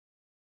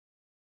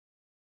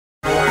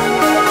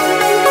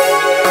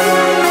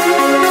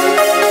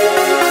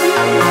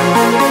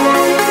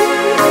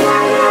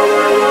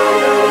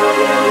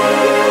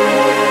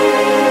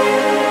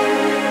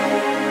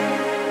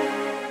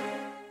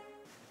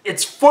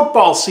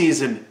football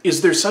season.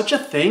 Is there such a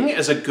thing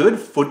as a good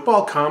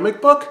football comic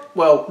book?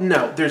 Well,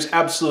 no, there's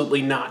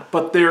absolutely not.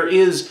 But there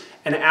is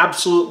an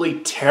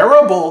absolutely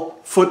terrible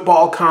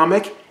football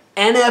comic.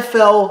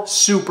 NFL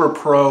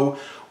Superpro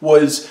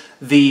was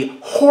the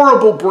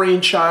horrible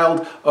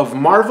brainchild of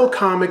Marvel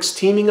Comics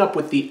teaming up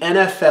with the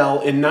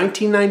NFL in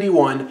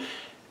 1991.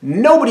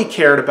 Nobody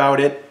cared about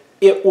it.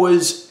 It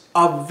was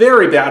a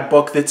very bad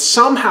book that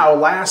somehow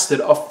lasted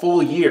a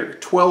full year,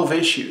 12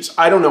 issues.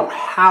 I don't know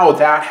how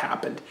that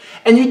happened.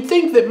 And you'd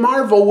think that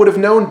Marvel would have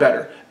known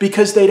better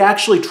because they'd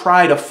actually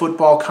tried a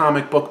football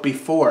comic book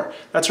before.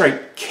 That's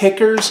right,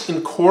 Kickers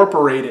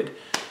Incorporated.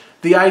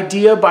 The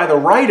idea by the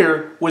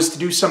writer was to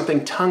do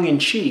something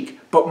tongue-in-cheek,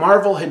 but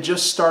Marvel had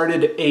just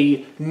started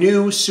a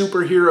new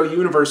superhero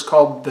universe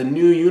called the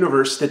New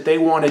Universe that they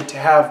wanted to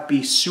have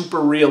be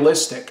super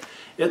realistic.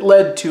 It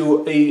led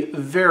to a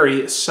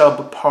very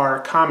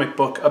subpar comic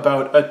book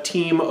about a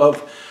team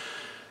of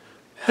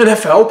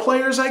NFL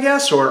players, I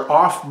guess, or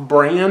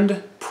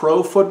off-brand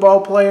pro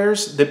football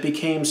players that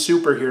became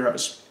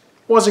superheroes.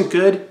 Wasn't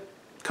good.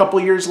 A couple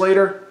years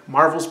later,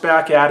 Marvel's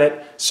back at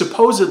it.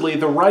 Supposedly,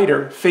 the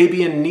writer,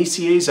 Fabian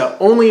Nicieza,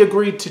 only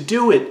agreed to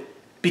do it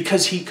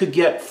because he could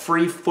get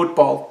free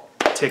football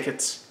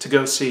tickets to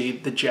go see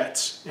the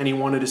Jets, and he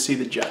wanted to see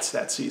the Jets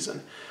that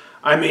season.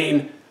 I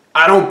mean,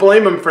 I don't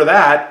blame him for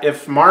that.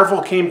 If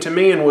Marvel came to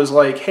me and was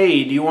like,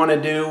 hey, do you want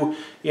to do,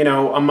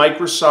 a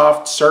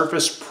Microsoft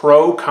Surface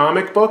Pro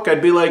comic book?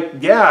 I'd be like,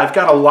 yeah, I've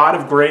got a lot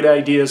of great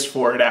ideas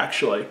for it,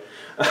 actually.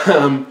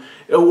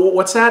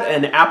 What's that,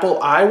 an Apple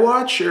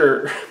iWatch?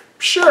 Or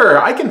sure,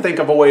 I can think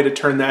of a way to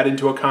turn that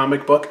into a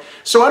comic book.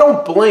 So I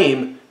don't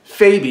blame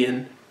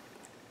Fabian,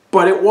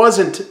 but it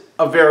wasn't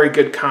a very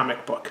good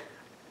comic book.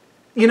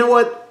 You know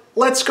what?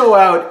 Let's go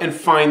out and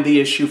find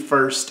the issue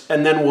first,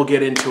 and then we'll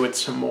get into it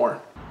some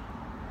more.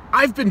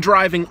 I've been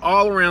driving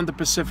all around the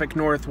Pacific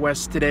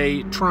Northwest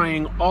today,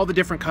 trying all the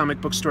different comic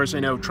book stores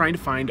I know, trying to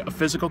find a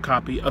physical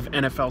copy of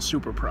NFL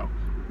Superpro.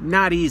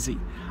 Not easy.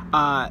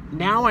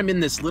 Now I'm in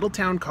this little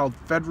town called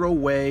Federal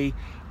Way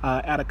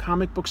at a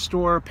comic book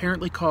store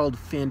apparently called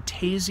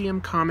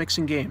Phantasium Comics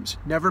and Games.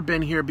 Never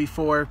been here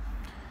before.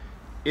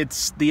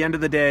 It's the end of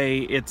the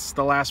day. It's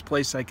the last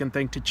place I can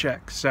think to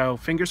check. So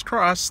fingers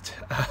crossed.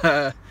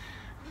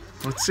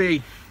 Let's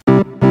see.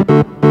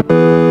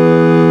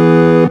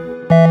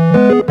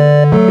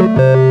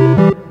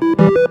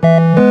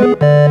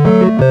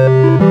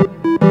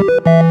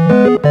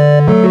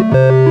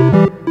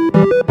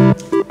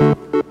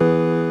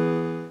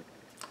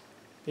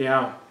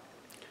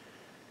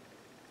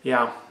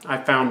 Yeah, I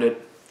found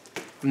it.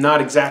 I'm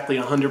not exactly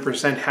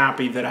 100%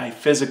 happy that I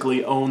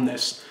physically own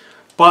this,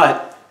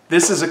 but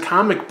this is a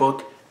comic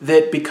book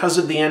that, because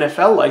of the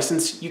NFL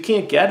license, you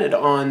can't get it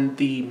on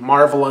the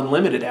Marvel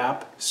Unlimited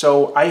app,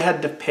 so I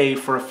had to pay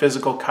for a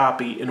physical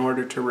copy in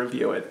order to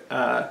review it.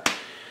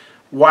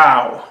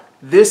 Wow,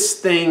 this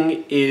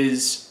thing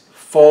is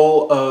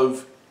full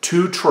of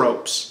two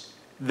tropes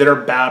that are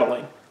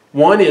battling.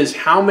 One is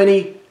how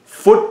many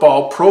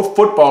pro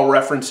football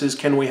references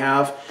can we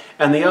have,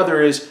 and the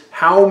other is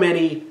how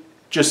many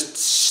just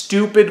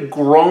stupid,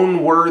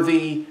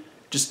 groan-worthy,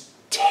 just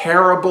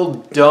terrible,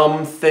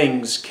 dumb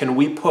things can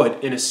we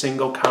put in a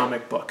single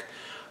comic book.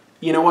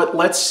 You know what?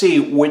 Let's see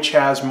which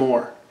has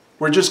more.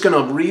 We're just going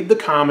to read the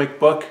comic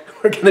book,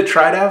 we're going to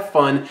try to have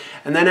fun,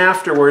 and then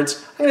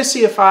afterwards, I'm going to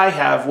see if I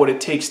have what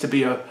it takes to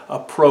be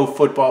a pro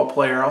football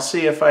player. I'll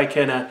see if I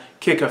can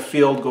kick a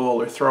field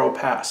goal or throw a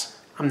pass.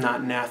 I'm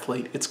not an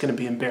athlete. It's going to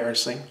be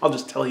embarrassing. I'll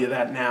just tell you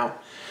that now.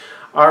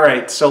 All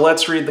right, so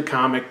let's read the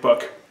comic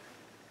book.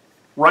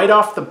 Right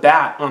off the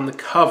bat on the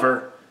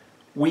cover,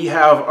 we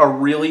have a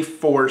really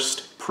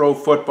forced pro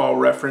football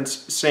reference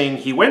saying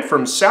he went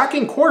from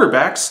sacking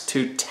quarterbacks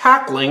to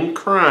tackling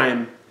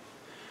crime.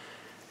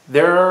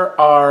 There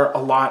are a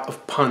lot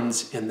of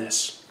puns in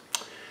this.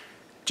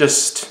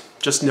 Just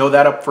know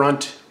that up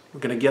front. We're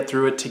going to get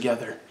through it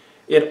together.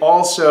 It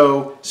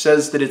also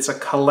says that it's a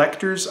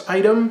collector's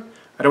item.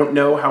 I don't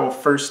know how a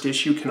first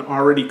issue can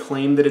already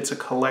claim that it's a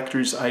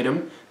collector's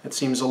item. That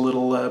seems a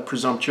little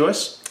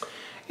presumptuous.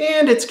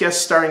 And it's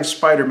guest starring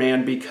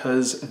Spider-Man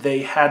because they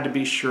had to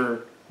be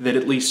sure that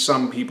at least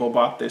some people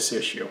bought this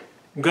issue.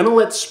 I'm going to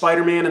let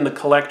Spider-Man and the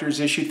collector's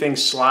issue thing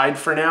slide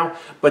for now,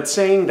 but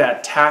saying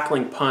that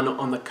tackling pun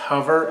on the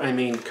cover, I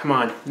mean, come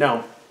on,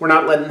 no, we're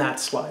not letting that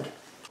slide.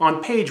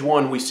 On page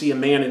 1, we see a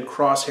man in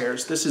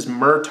crosshairs. This is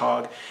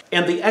Murtaugh,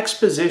 and the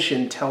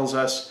exposition tells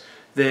us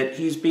that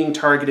he's being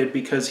targeted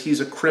because he's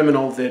a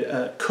criminal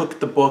that cooked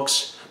the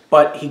books,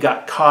 but he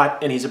got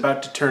caught and he's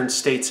about to turn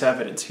state's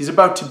evidence. He's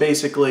about to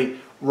basically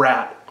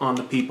rat on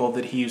the people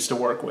that he used to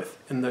work with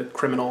in the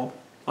criminal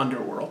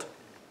underworld.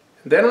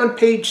 Then on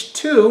page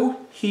 2,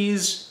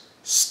 he's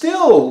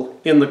still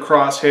in the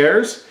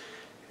crosshairs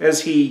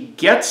as he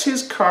gets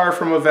his car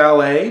from a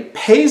valet,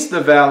 pays the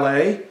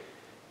valet,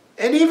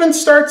 and even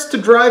starts to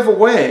drive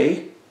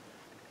away.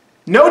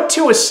 Note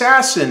to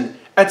assassin,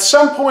 at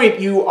some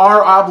point you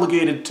are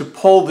obligated to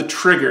pull the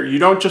trigger. You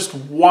don't just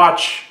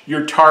watch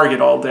your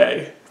target all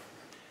day.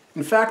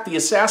 In fact, the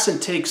assassin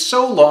takes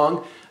so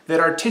long that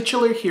our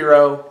titular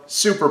hero,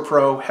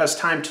 Superpro, has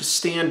time to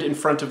stand in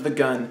front of the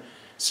gun.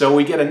 So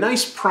we get a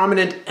nice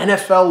prominent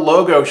NFL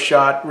logo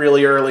shot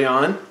really early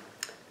on.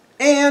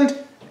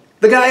 And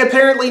the guy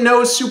apparently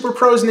knows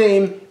Superpro's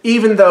name,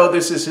 even though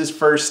this is his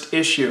first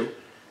issue.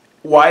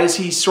 Why is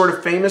he sort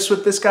of famous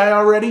with this guy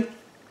already?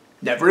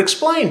 Never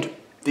explained.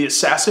 The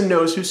assassin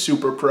knows who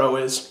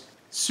Superpro is.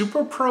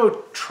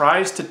 Superpro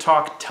tries to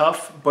talk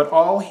tough, but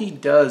all he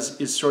does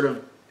is sort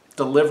of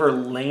deliver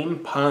lame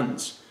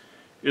puns.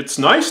 It's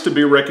nice to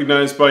be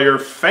recognized by your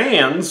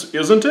fans,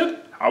 isn't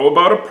it? How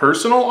about a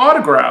personal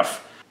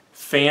autograph?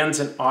 Fans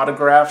and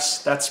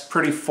autographs, that's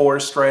pretty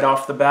forced right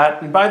off the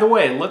bat. And by the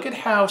way, look at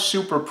how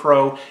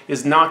Superpro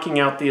is knocking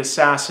out the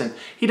assassin.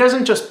 He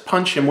doesn't just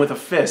punch him with a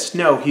fist.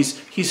 No,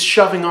 he's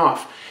shoving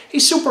off. Hey,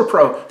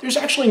 Superpro, there's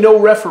actually no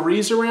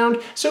referees around,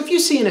 so if you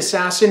see an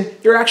assassin,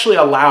 you're actually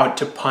allowed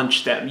to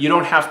punch them. You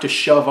don't have to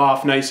shove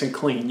off nice and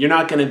clean. You're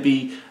not going to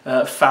be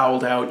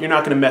fouled out. You're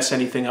not going to mess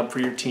anything up for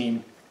your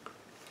team.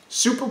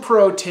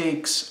 Superpro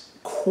takes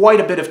quite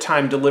a bit of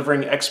time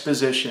delivering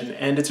exposition,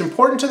 and it's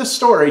important to the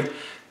story.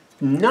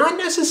 Not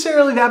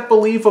necessarily that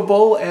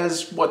believable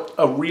as what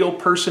a real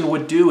person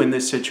would do in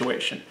this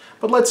situation.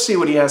 But let's see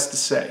what he has to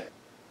say.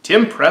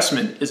 Tim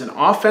Pressman is an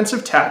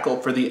offensive tackle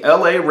for the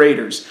LA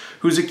Raiders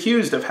who's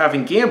accused of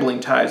having gambling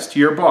ties to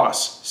your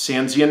boss,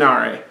 San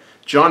Gianare.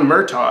 John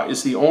Murtaugh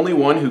is the only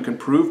one who can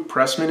prove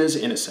Pressman is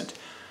innocent.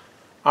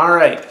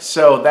 Alright,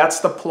 so that's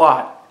the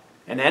plot.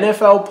 An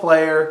NFL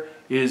player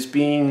is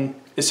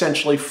being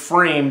essentially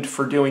framed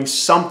for doing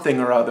something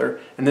or other,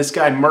 and this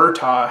guy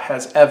Murtaugh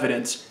has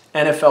evidence.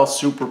 NFL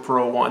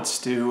Superpro wants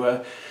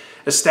to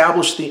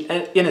establish the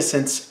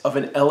innocence of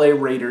an LA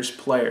Raiders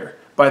player.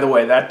 By the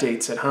way, that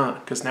dates it, huh?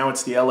 Because now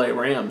it's the LA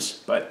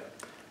Rams. But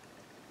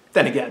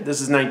then again,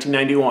 this is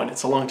 1991.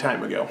 It's a long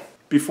time ago.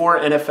 Before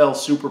NFL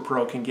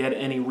Superpro can get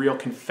any real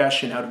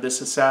confession out of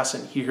this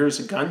assassin, he hears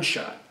a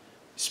gunshot.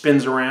 He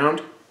spins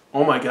around.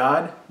 Oh my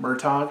God,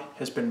 Murtaugh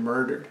has been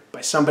murdered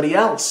by somebody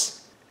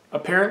else.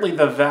 Apparently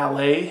the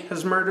valet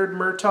has murdered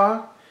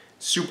Murtaugh.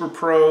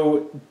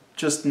 Superpro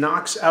just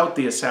knocks out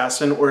the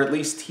assassin, or at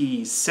least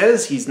he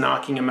says he's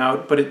knocking him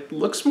out, but it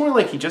looks more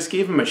like he just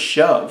gave him a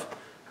shove.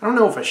 I don't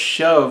know if a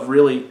shove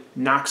really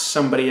knocks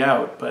somebody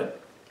out,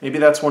 but maybe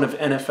that's one of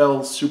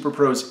NFL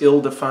Superpro's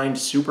ill-defined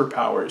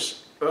superpowers.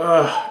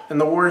 Ugh, and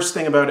the worst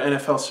thing about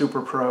NFL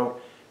Superpro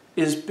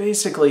is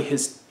basically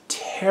his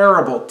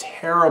terrible,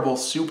 terrible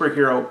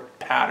superhero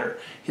patter.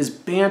 His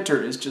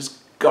banter is just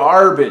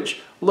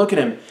garbage. Look at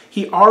him.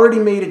 He already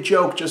made a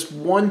joke just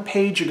 1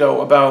 page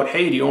ago about,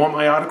 hey, do you want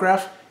my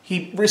autograph?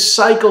 He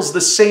recycles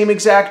the same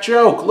exact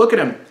joke. Look at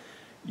him.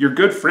 Your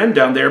good friend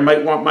down there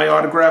might want my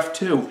autograph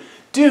too.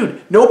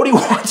 Dude, nobody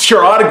wants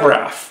your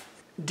autograph.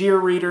 Dear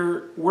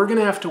reader, we're going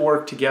to have to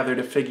work together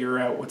to figure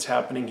out what's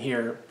happening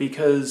here,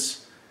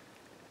 because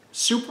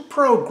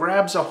Superpro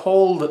grabs a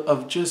hold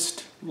of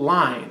just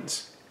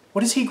lines.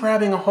 What is he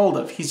grabbing a hold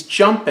of? He's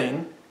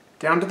jumping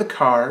down to the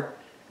car.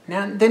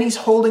 Now, then he's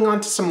holding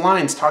on to some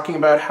lines, talking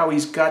about how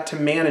he's got to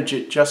manage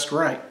it just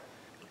right.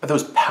 Are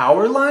those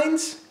power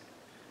lines?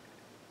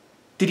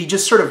 Did he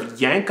just sort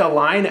of yank a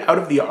line out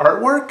of the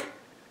artwork?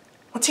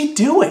 What's he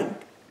doing?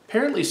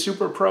 Apparently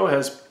Superpro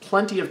has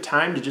plenty of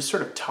time to just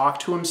sort of talk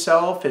to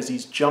himself as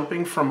he's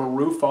jumping from a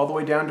roof all the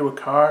way down to a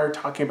car,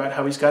 talking about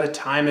how he's got to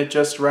time it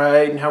just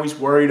right and how he's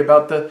worried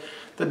about the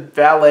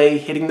valet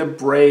hitting the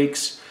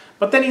brakes.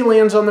 But then he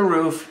lands on the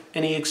roof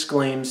and he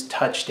exclaims,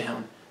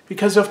 touchdown.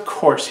 Because of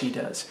course he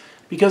does.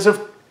 Because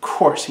of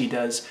course he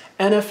does.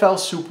 NFL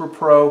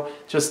Superpro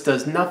just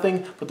does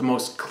nothing but the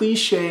most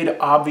cliched,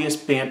 obvious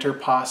banter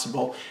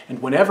possible.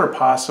 And whenever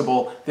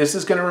possible, this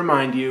is going to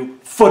remind you,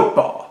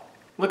 football.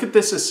 Look at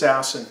this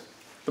assassin.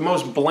 The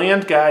most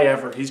bland guy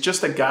ever. He's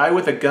just a guy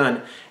with a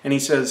gun. And he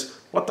says,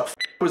 what the f***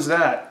 was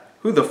that?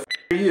 Who the f***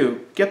 are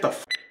you? Get the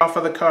f*** off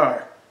of the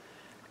car.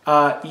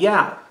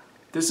 Yeah,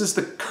 this is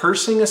the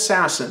cursing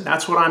assassin.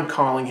 That's what I'm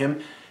calling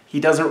him. He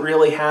doesn't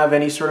really have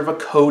any sort of a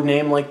code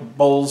name like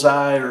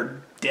Bullseye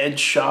or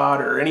Deadshot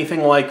or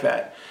anything like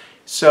that.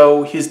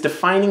 So his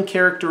defining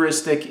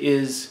characteristic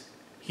is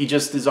he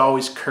just is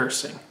always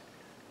cursing.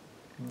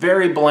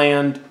 Very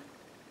bland,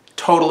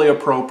 totally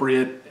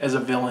appropriate as a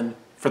villain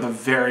for the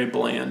very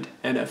bland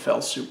NFL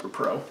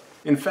Superpro.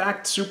 In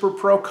fact,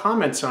 Superpro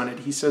comments on it.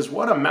 He says,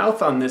 what a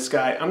mouth on this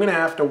guy. I'm going to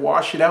have to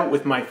wash it out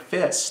with my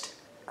fist.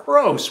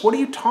 Gross. What are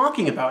you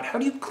talking about? How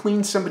do you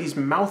clean somebody's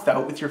mouth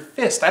out with your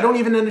fist? I don't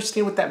even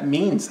understand what that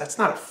means. That's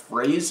not a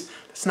phrase.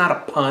 That's not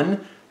a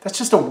pun. That's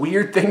just a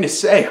weird thing to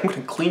say. I'm going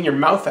to clean your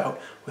mouth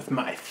out with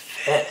my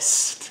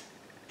fist.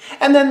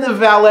 And then the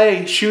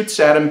valet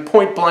shoots at him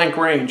point blank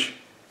range.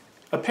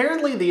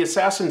 Apparently the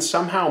assassin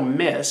somehow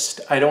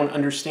missed. I don't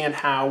understand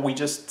how. We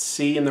just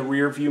see in the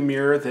rearview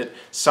mirror that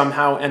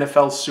somehow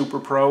NFL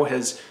Superpro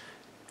has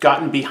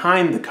gotten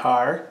behind the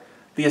car.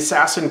 The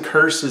assassin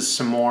curses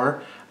some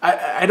more.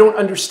 I don't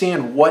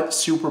understand what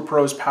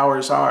Superpro's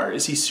powers are.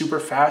 Is he super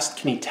fast?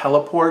 Can he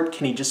teleport?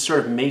 Can he just sort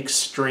of make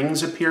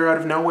strings appear out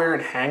of nowhere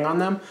and hang on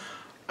them?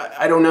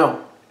 I don't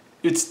know.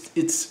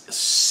 It's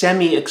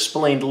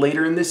semi-explained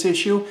later in this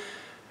issue.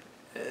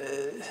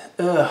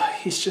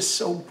 He's just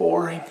so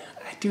boring.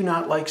 I do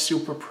not like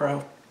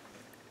Superpro.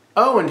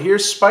 Oh, and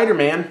here's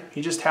Spider-Man.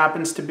 He just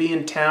happens to be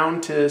in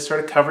town to sort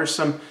of cover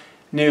some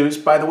news.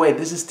 By the way,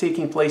 this is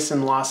taking place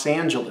in Los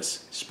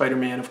Angeles.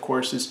 Spider-Man, of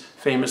course, is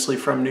famously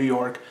from New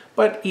York,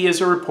 but he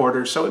is a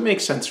reporter, so it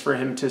makes sense for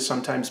him to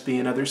sometimes be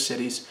in other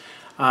cities.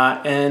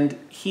 And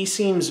he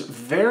seems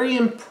very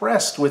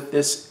impressed with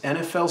this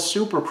NFL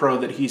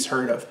Superpro that he's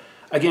heard of.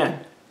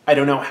 Again, I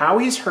don't know how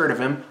he's heard of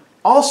him.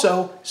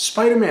 Also,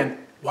 Spider-Man,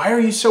 why are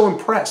you so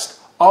impressed?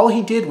 All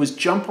he did was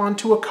jump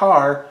onto a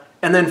car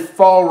and then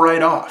fall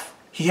right off.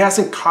 He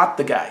hasn't caught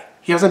the guy.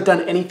 He hasn't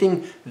done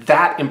anything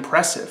that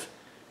impressive.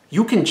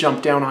 You can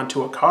jump down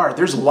onto a car.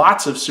 There's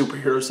lots of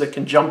superheroes that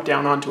can jump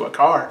down onto a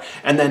car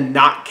and then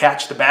not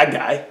catch the bad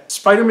guy.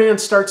 Spider-Man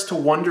starts to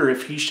wonder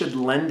if he should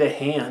lend a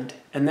hand.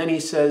 And then he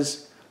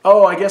says,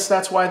 oh, I guess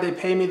that's why they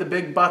pay me the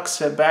big bucks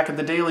back at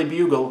the Daily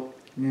Bugle.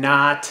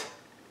 Not.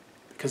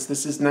 Because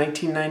this is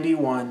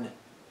 1991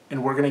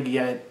 and we're going to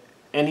get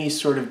any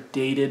sort of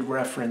dated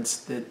reference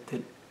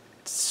that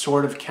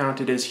sort of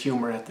counted as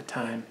humor at the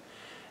time.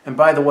 And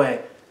by the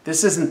way,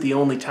 this isn't the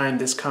only time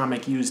this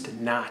comic used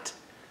not.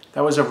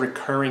 That was a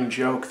recurring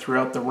joke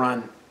throughout the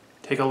run.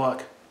 Take a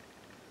look.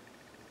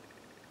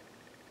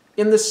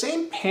 In the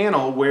same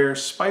panel where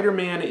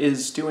Spider-Man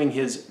is doing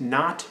his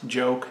not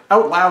joke,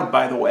 out loud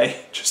by the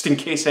way, just in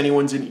case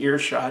anyone's in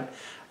earshot,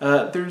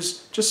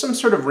 there's just some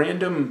sort of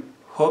random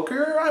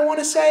hooker, I want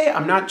to say.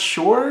 I'm not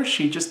sure.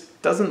 She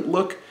just doesn't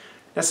look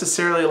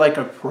necessarily like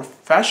a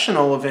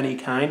professional of any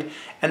kind,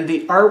 and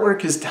the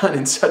artwork is done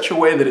in such a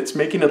way that it's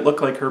making it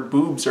look like her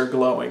boobs are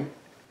glowing.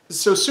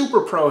 So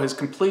Superpro has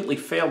completely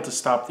failed to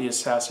stop the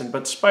assassin,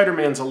 but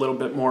Spider-Man's a little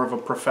bit more of a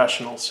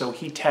professional, so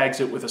he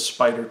tags it with a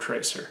spider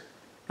tracer.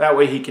 That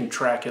way he can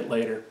track it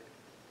later.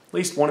 At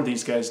least one of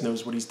these guys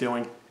knows what he's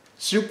doing.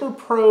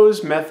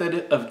 Superpro's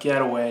method of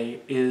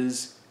getaway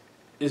is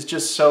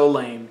just so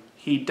lame.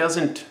 He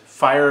doesn't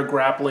fire a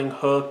grappling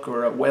hook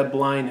or a web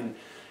line, and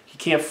he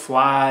can't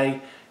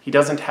fly. He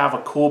doesn't have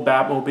a cool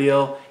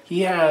Batmobile.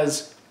 He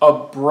has a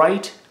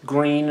bright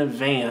green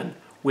van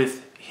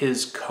with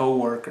his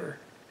coworker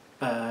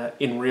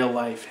in real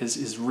life.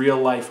 His real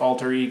life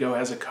alter ego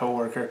has a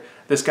coworker.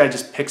 This guy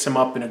just picks him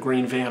up in a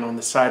green van on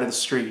the side of the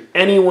street.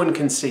 Anyone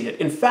can see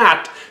it. In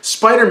fact,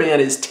 Spider-Man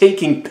is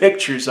taking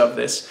pictures of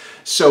this.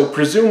 So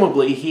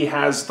presumably he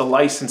has the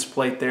license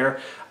plate there.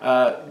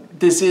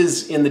 This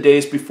is in the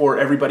days before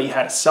everybody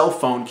had a cell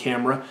phone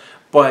camera,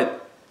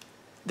 but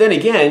then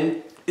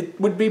again, it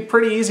would be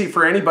pretty easy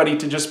for anybody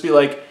to just be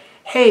like,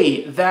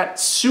 hey, that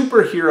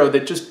superhero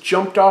that just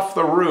jumped off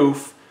the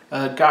roof,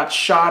 got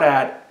shot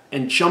at,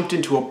 and jumped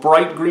into a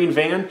bright green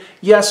van?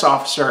 Yes,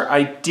 officer,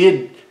 I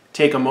did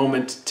take a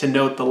moment to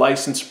note the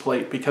license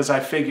plate because I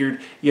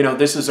figured, you know,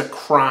 this is a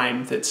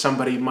crime that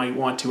somebody might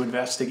want to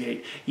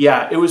investigate.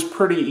 Yeah, it was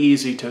pretty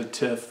easy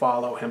to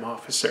follow him,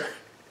 officer.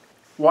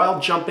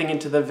 While jumping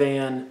into the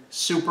van,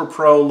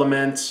 Superpro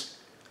laments,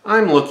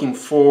 I'm looking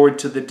forward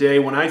to the day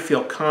when I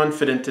feel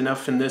confident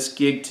enough in this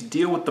gig to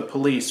deal with the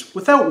police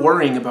without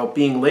worrying about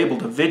being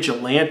labeled a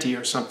vigilante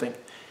or something.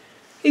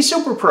 Hey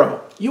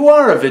Superpro, you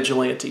are a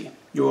vigilante.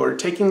 You're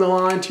taking the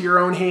law into your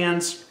own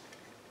hands.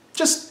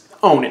 Just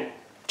own it.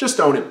 Just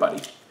own it,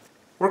 buddy.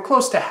 We're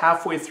close to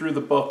halfway through the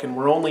book and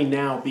we're only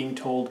now being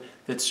told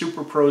that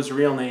Superpro's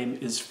real name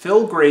is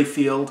Phil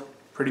Grayfield,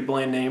 pretty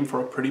bland name for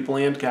a pretty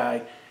bland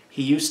guy.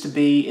 He used to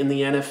be in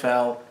the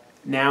NFL.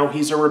 Now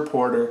he's a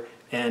reporter.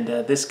 And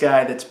this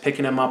guy that's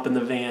picking him up in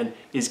the van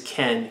is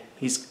Ken.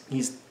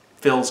 He's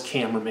Phil's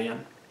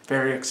cameraman.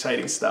 Very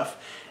exciting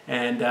stuff.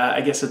 And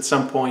I guess at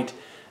some point,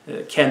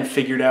 Ken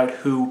figured out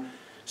who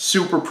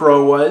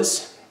Superpro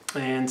was,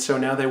 and so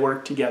now they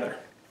work together.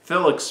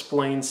 Phil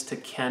explains to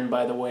Ken,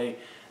 by the way,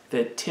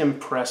 that Tim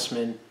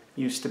Pressman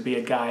used to be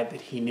a guy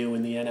that he knew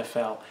in the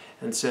NFL,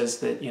 and says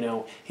that, you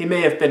know, he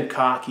may have been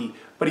cocky,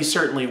 but he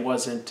certainly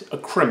wasn't a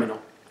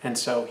criminal, and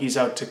so he's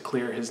out to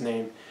clear his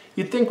name.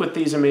 You'd think with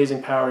these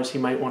amazing powers he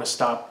might want to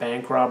stop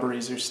bank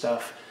robberies or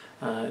stuff.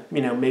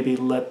 You know, maybe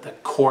let the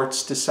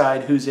courts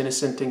decide who's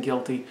innocent and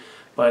guilty.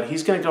 But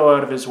he's going to go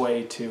out of his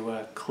way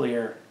to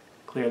clear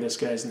this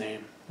guy's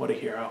name. What a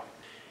hero.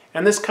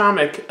 And this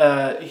comic,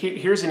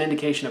 here's an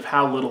indication of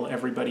how little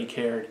everybody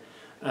cared.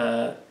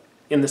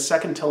 In the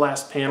second to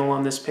last panel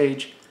on this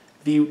page,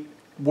 the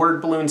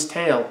word balloon's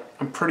tail,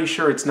 I'm pretty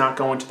sure it's not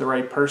going to the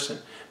right person.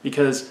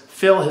 Because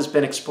Phil has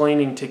been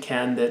explaining to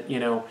Ken that, you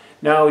know,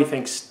 no, he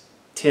thinks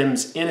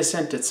Tim's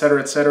innocent,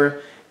 etc., etc.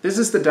 This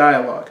is the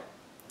dialogue.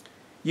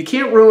 You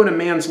can't ruin a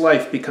man's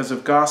life because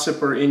of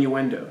gossip or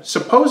innuendo.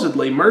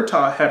 Supposedly,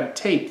 Murtaugh had a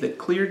tape that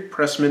cleared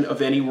Pressman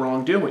of any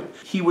wrongdoing.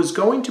 He was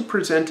going to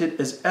present it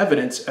as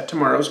evidence at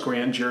tomorrow's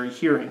grand jury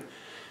hearing.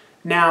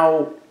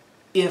 Now,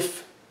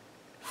 if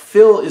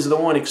Phil is the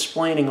one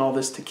explaining all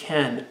this to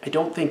Ken, I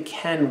don't think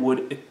Ken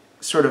would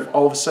sort of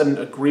all of a sudden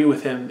agree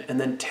with him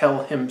and then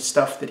tell him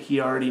stuff that he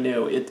already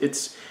knew.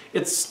 It's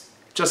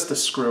just a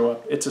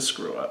screw-up. It's a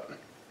screw-up.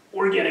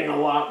 We're getting a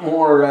lot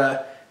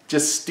more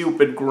Just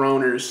stupid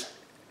groaners.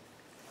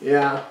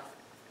 Yeah.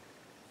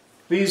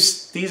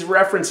 These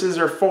references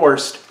are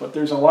forced, but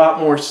there's a lot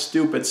more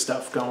stupid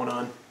stuff going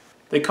on.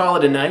 They call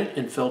it a night,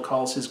 and Phil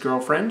calls his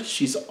girlfriend.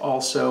 She's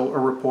also a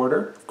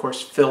reporter. Of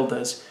course, Phil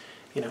does,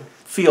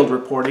 field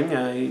reporting.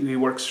 He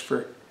works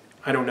for,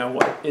 I don't know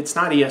what. It's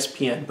not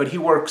ESPN, but he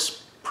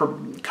works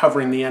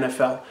covering the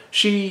NFL.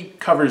 She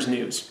covers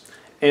news.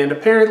 And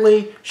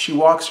apparently, she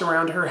walks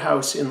around her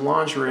house in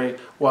lingerie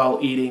while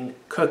eating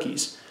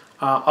cookies.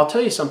 I'll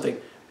tell you something.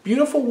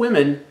 Beautiful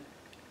women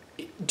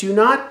do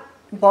not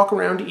walk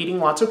around eating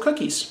lots of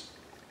cookies.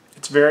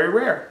 It's very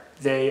rare.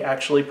 They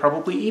actually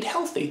probably eat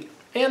healthy.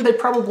 And they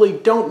probably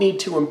don't need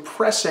to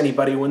impress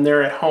anybody when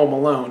they're at home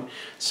alone.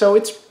 So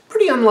it's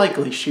pretty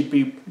unlikely she'd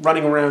be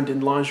running around in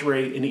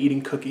lingerie and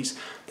eating cookies.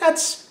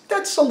 That's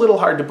a little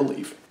hard to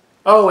believe.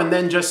 Oh, and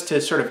then just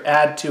to sort of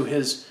add to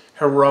his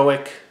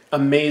heroic,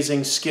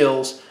 amazing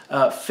skills,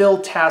 Phil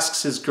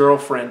tasks his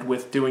girlfriend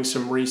with doing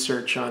some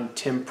research on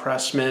Tim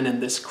Pressman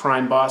and this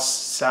crime boss,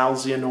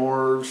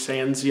 Sanzianor.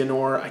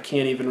 I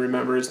can't even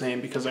remember his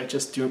name because I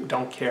just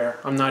don't care.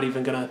 I'm not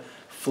even going to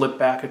flip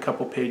back a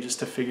couple pages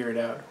to figure it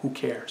out. Who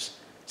cares?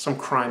 Some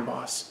crime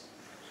boss.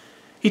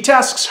 He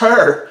tasks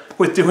her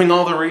with doing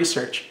all the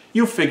research.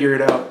 You figure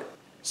it out.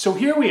 So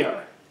here we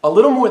are, a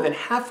little more than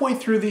halfway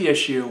through the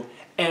issue,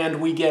 and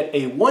we get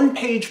a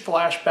one-page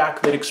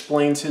flashback that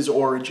explains his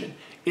origin.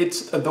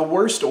 It's the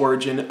worst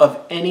origin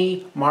of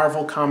any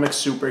Marvel Comics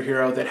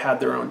superhero that had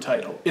their own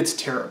title. It's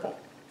terrible.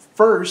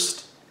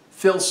 First,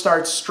 Phil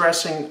starts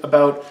stressing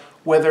about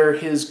whether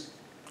his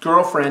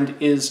girlfriend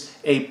is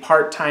a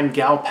part-time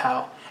gal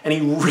pal, and he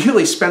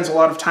really spends a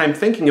lot of time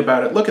thinking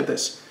about it. Look at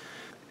this.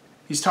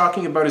 He's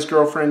talking about his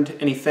girlfriend,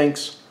 and he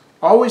thinks,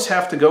 always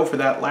have to go for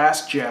that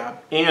last jab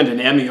and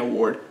an Emmy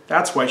Award.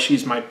 That's why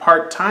she's my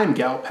part-time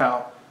gal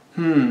pal.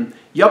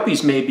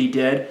 Yuppies may be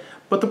dead,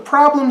 but the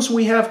problems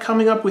we have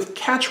coming up with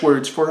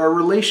catchwords for our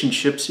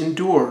relationships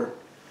endure.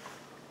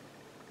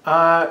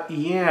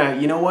 Yeah,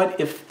 you know what?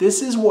 If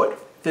this is what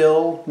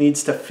Phil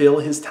needs to fill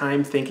his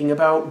time thinking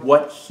about,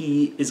 what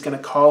he is going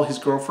to call his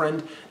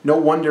girlfriend, no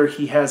wonder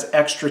he has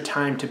extra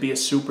time to be a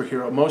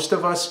superhero. Most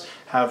of us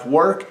have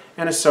work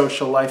and a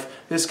social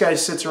life. This guy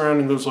sits around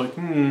and goes like,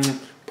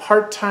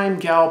 part-time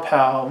gal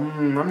pal.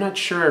 I'm not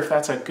sure if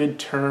that's a good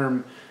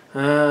term.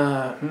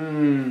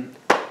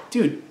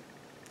 Dude,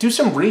 do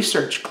some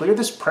research. Clear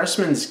this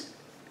Pressman's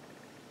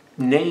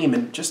name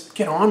and just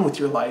get on with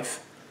your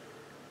life.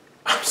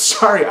 I'm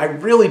sorry, I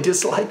really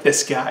dislike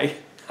this guy.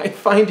 I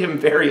find him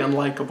very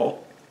unlikable.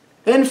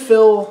 Then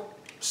Phil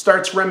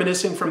starts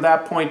reminiscing from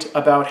that point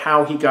about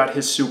how he got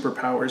his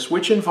superpowers,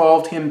 which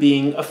involved him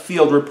being a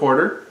field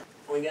reporter.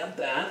 We got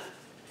that.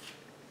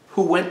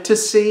 Who went to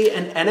see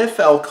an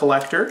NFL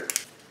collector.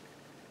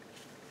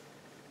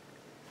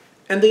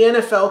 And the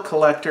NFL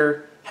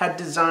collector had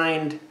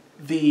designed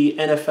the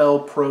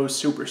NFL Pro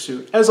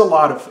Supersuit, as a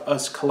lot of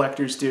us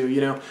collectors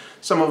do.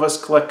 Some of us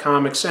collect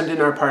comics, and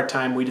in our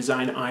part-time we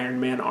design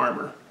Iron Man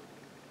armor.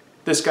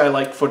 This guy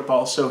liked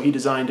football, so he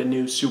designed a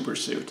new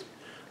supersuit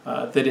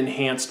that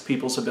enhanced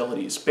people's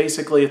abilities.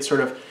 Basically, it's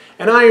sort of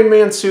an Iron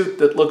Man suit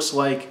that looks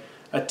like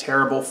a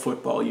terrible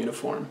football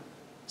uniform.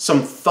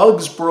 Some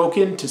thugs broke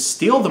in to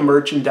steal the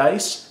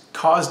merchandise,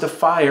 caused a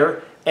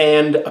fire,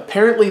 and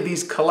apparently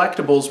these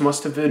collectibles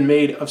must have been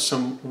made of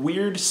some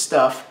weird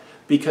stuff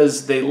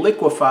because they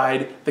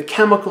liquefied, the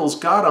chemicals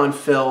got on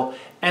Phil,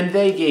 and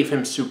they gave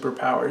him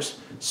superpowers.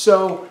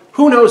 So,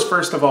 who knows,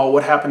 first of all,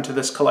 what happened to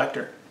this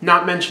collector?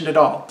 Not mentioned at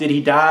all. Did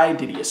he die?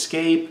 Did he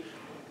escape?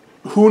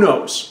 Who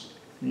knows?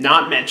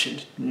 Not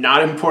mentioned.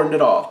 Not important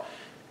at all.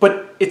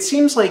 But it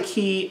seems like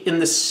he, in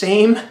the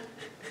same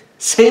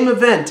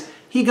event,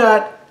 he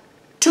got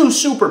two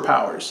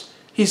superpowers.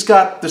 He's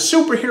got the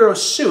superhero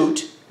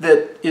suit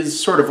that is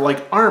sort of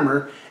like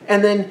armor,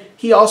 and then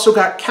he also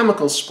got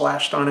chemicals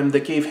splashed on him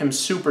that gave him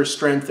super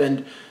strength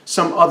and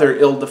some other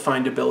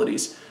ill-defined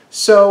abilities.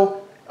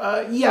 So,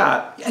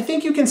 yeah, I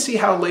think you can see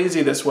how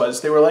lazy this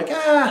was. They were like,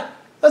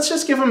 let's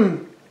just give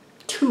him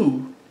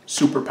two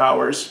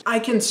superpowers. I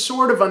can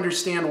sort of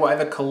understand why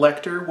the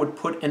collector would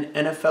put an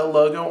NFL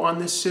logo on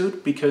this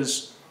suit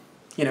because,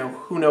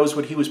 who knows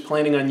what he was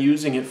planning on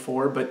using it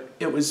for, but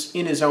it was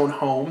in his own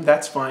home.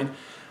 That's fine.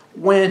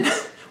 When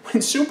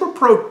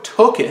Superpro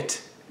took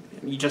it,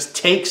 he just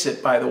takes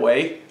it, by the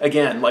way.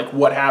 Again, like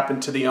what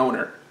happened to the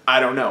owner? I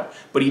don't know.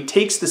 But he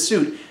takes the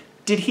suit.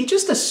 Did he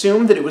just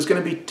assume that it was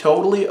going to be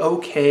totally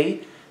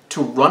okay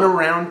to run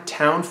around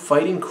town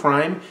fighting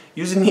crime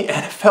using the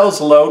NFL's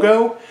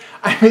logo?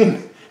 I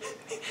mean,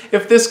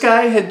 if this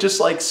guy had just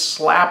like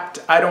slapped,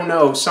 I don't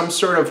know, some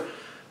sort of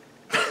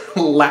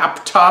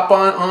laptop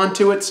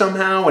onto it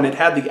somehow and it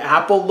had the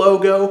Apple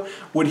logo,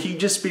 would he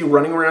just be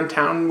running around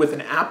town with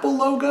an Apple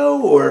logo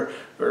or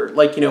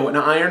like, an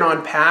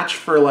iron-on patch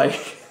for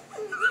like,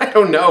 I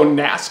don't know,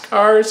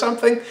 NASCAR or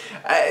something?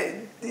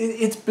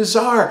 It's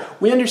bizarre.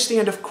 We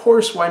understand, of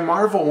course, why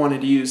Marvel wanted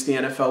to use the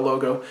NFL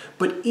logo,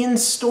 but in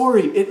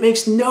story, it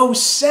makes no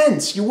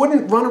sense. You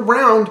wouldn't run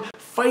around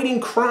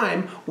fighting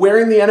crime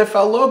wearing the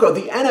NFL logo.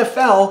 The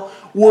NFL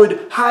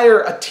would hire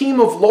a team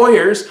of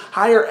lawyers,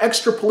 hire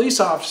extra police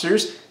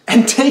officers,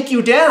 and take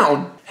you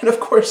down. And of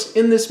course,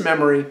 in this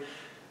memory,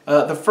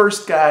 the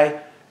first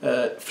guy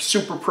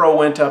Superpro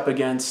went up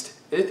against,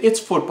 it's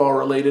football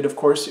related, of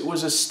course. It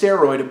was a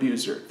steroid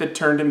abuser that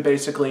turned him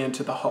basically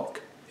into the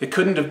Hulk. It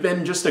couldn't have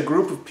been just a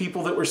group of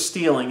people that were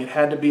stealing. It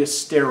had to be a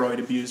steroid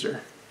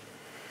abuser.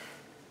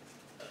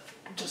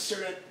 Just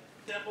sort of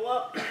double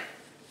up.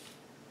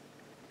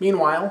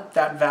 Meanwhile,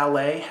 that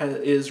valet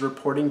is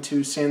reporting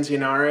to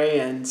Sanzionare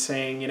and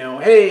saying, you know,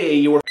 hey,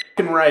 you were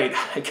f***ing right.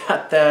 I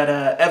got that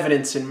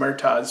evidence in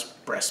Murtaugh's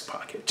breast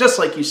pocket, just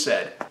like you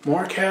said.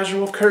 More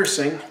casual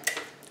cursing.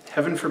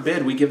 Heaven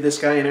forbid we give this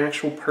guy an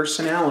actual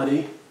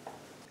personality.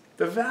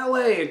 The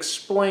valet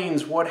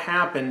explains what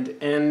happened,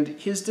 and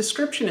his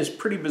description is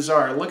pretty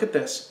bizarre. Look at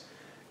this.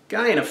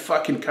 Guy in a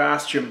fucking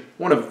costume,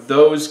 one of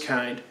those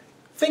kind.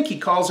 I think he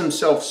calls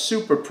himself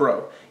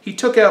Superpro. He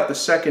took out the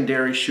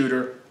secondary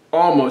shooter,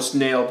 almost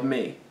nailed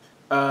me.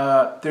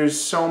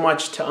 There's so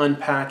much to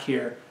unpack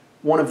here.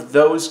 One of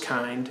those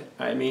kind,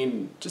 I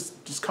mean,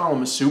 just call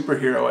him a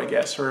superhero, I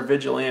guess, or a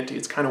vigilante.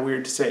 It's kind of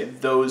weird to say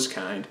those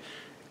kind.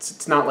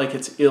 It's not like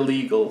it's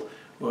illegal.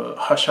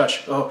 Hush,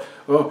 hush. Oh,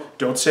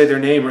 don't say their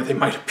name or they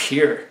might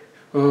appear.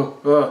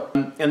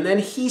 And then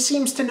he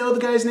seems to know the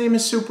guy's name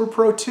is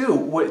Superpro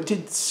too.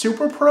 Did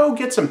Superpro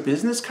get some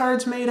business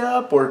cards made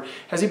up, or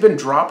has he been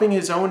dropping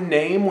his own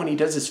name when he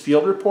does his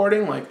field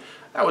reporting? Like,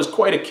 that was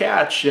quite a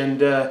catch,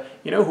 and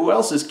you know who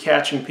else is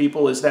catching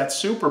people is that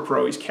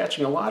Superpro. He's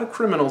catching a lot of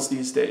criminals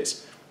these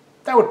days.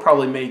 That would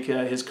probably make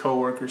his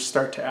coworkers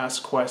start to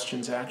ask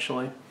questions,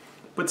 actually.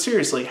 But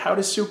seriously, how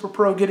does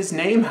Superpro get his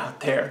name out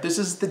there? This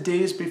is the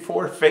days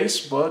before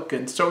Facebook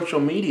and social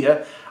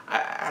media.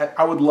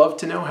 I would love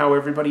to know how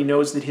everybody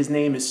knows that his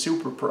name is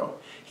Superpro.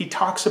 He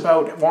talks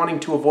about wanting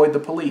to avoid the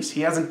police.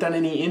 He hasn't done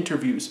any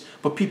interviews,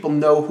 but people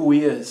know who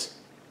he is.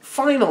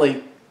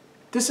 Finally,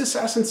 this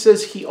assassin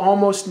says he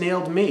almost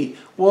nailed me.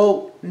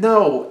 Well,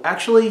 no,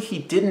 actually he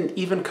didn't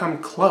even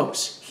come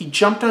close. He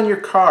jumped on your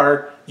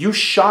car, you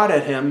shot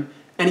at him,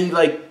 and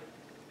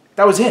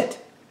that was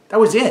it. That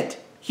was it.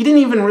 He didn't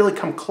even really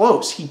come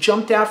close. He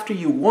jumped after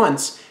you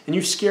once, and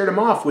you scared him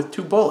off with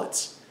 2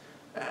 bullets.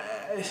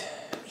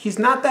 He's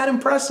not that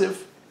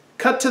impressive.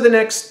 Cut to the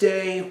next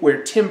day,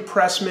 where Tim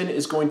Pressman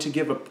is going to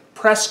give a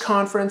press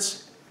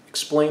conference,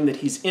 explain that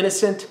he's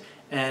innocent,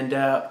 and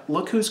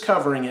look who's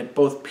covering it.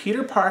 Both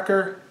Peter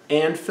Parker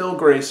and Phil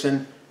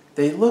Grayson,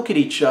 they look at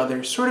each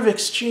other, sort of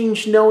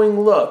exchange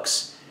knowing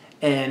looks,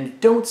 and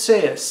don't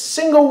say a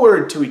single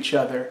word to each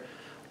other.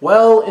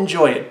 Well,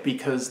 enjoy it,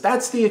 because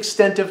that's the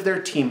extent of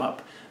their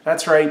team-up.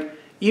 That's right,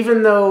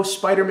 even though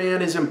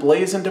Spider-Man is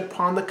emblazoned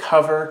upon the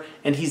cover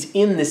and he's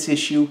in this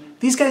issue,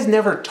 these guys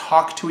never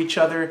talk to each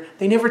other.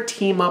 They never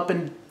team up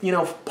and, you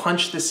know,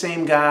 punch the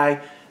same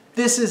guy.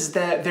 This is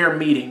their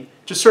meeting,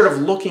 just sort of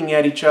looking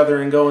at each other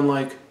and going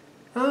like,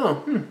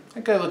 oh,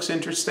 that guy looks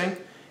interesting.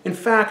 In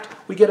fact,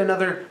 we get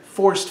another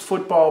forced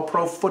football,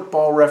 pro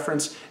football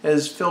reference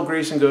as Phil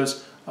Grayson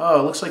goes,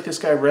 oh, looks like this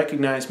guy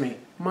recognized me.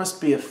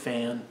 Must be a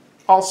fan.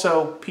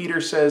 Also,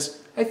 Peter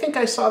says, I think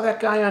I saw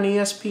that guy on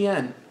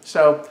ESPN.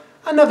 So,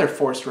 another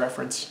forced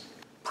reference.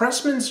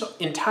 Pressman's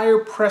entire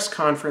press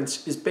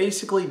conference is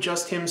basically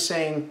just him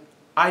saying,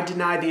 I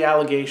deny the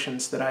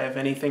allegations that I have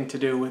anything to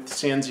do with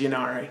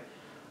Sanzionare.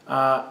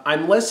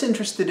 I'm less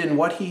interested in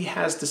what he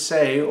has to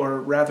say, or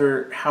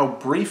rather how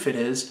brief it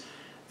is,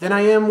 than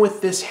I am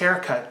with this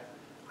haircut.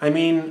 I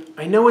mean,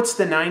 I know it's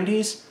the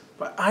 90s,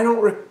 but I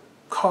don't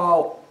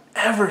recall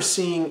ever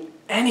seeing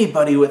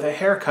anybody with a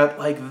haircut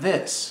like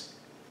this.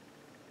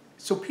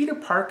 So Peter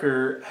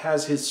Parker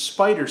has his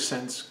spider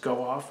sense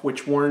go off,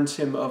 which warns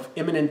him of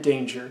imminent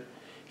danger.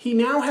 He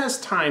now has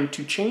time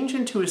to change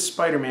into his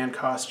Spider-Man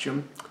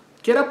costume,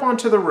 get up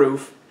onto the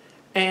roof,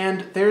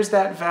 and there's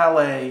that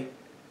valet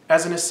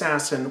as an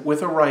assassin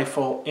with a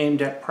rifle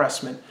aimed at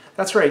Pressman.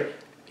 That's right,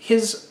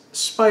 his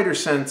spider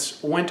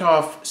sense went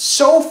off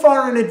so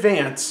far in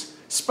advance,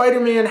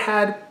 Spider-Man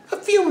had a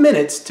few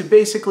minutes to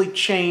basically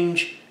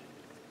change,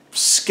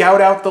 scout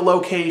out the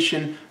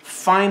location,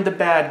 find the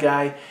bad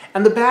guy,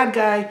 and the bad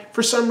guy,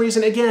 for some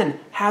reason, again,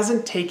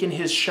 hasn't taken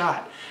his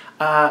shot.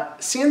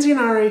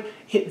 Sanzionare,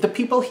 the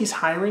people he's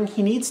hiring,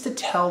 he needs to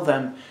tell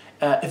them,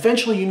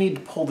 eventually you need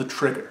to pull the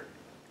trigger.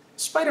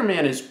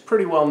 Spider-Man is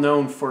pretty well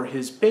known for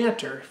his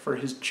banter, for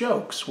his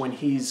jokes when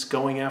he's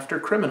going after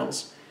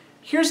criminals.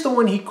 Here's the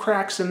one he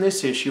cracks in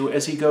this issue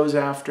as he goes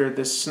after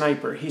this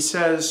sniper. He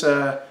says,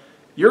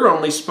 you're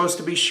only supposed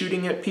to be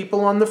shooting at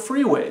people on the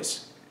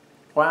freeways.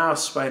 Wow,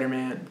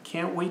 Spider-Man,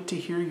 can't wait to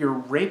hear your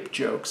rape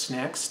jokes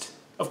next.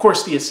 Of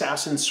course, the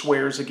assassin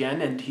swears again,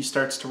 and he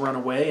starts to run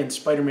away, and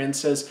Spider-Man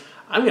says,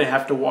 I'm going to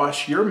have to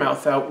wash your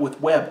mouth out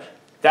with web.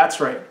 That's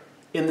right.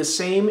 In the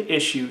same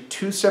issue,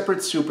 2 separate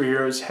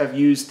superheroes have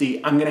used the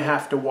I'm going to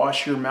have to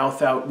wash your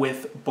mouth out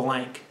with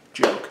blank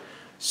joke.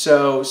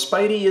 So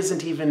Spidey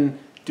isn't even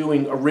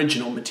doing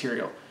original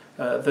material.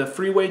 The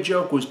freeway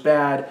joke was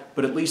bad,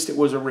 but at least it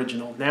was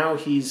original. Now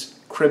he's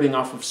cribbing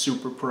off of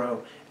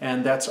Superpro,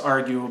 and that's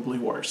arguably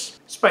worse.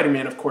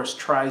 Spider-Man, of course,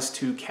 tries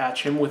to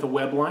catch him with a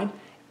web line,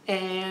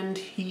 and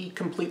he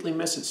completely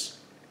misses.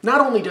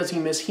 Not only does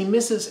he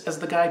misses as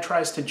the guy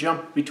tries to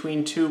jump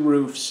between two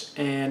roofs,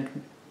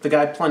 and the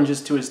guy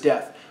plunges to his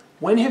death.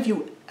 When have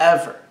you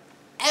ever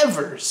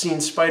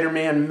seen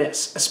Spider-Man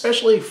miss,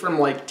 especially from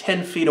like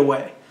 10 feet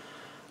away?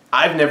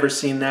 I've never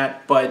seen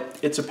that, but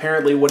it's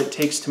apparently what it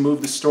takes to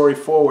move the story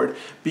forward,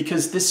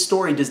 because this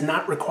story does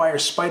not require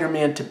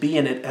Spider-Man to be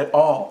in it at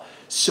all.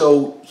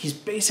 So he's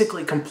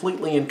basically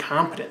completely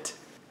incompetent.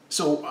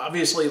 So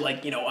obviously,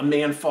 like, you know, a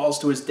man falls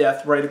to his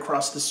death right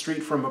across the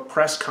street from a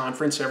press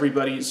conference.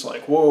 Everybody's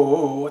like, whoa,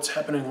 whoa, what's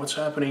happening? What's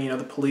happening? You know,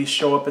 the police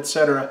show up,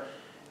 etc.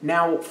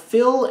 Now,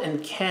 Phil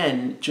and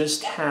Ken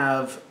just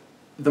have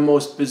the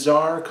most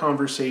bizarre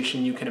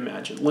conversation you can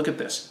imagine. Look at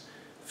this.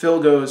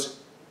 Phil goes,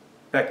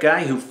 "That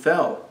guy who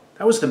fell,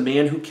 that was the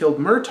man who killed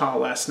Murtaugh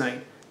last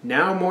night.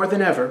 Now more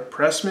than ever,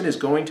 Pressman is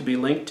going to be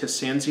linked to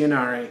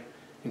Sanzionare."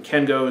 And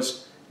Ken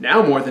goes,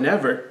 "Now more than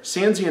ever,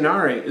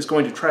 Sanzionare is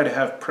going to try to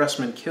have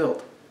Pressman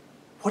killed."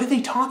 What are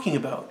they talking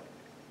about?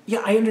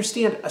 Yeah, I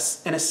understand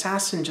an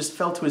assassin just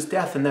fell to his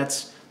death, and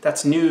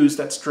that's news,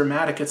 that's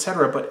dramatic,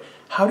 etc. But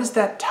how does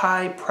that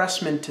tie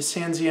Pressman to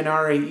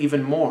Sanzionare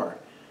even more?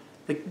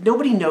 Like,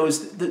 nobody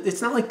knows.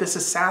 It's not like this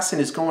assassin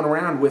is going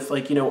around with,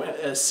 like, you know,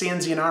 a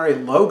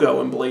Sanzionare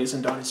logo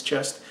emblazoned on his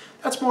chest.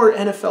 That's more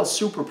NFL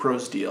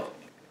Superpro's deal.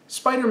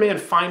 Spider-Man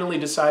finally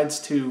decides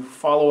to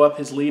follow up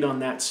his lead on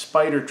that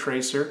spider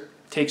tracer,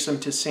 takes him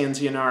to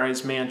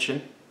Sanzionare's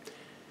mansion.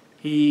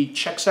 He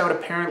checks out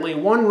apparently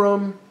one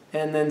room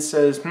and then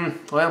says,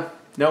 well,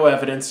 no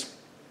evidence.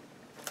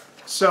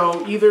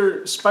 So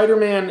either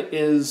Spider-Man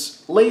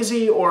is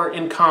lazy or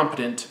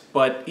incompetent,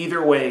 but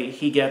either way,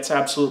 he gets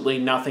absolutely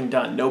nothing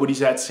done.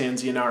 Nobody's at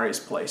Sanzionare's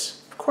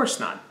place. Of course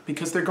not,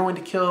 because they're going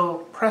to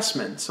kill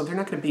Pressman, so they're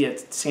not going to be at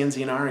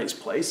Sanzionare's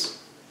place.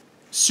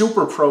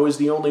 Superpro is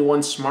the only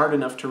one smart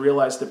enough to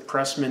realize that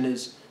Pressman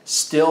is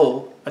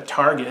still a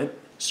target.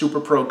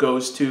 Superpro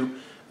goes to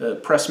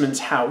Pressman's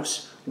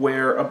house,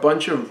 where a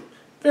bunch of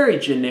very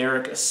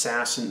generic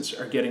assassins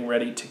are getting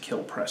ready to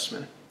kill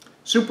Pressman.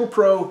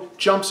 Superpro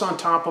jumps on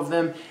top of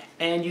them,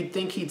 and you'd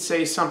think he'd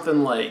say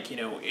something like, you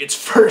know, "It's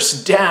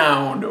first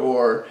down,"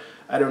 or,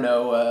 I don't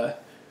know,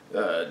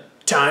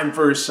 "Time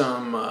for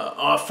some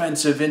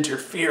offensive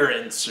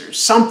interference," or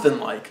something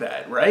like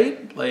that,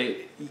 right?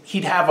 Like,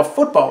 he'd have a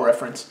football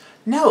reference.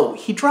 No,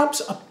 he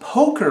drops a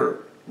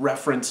poker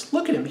reference.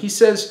 Look at him. He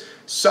says,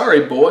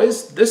 "Sorry,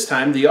 boys, this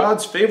time the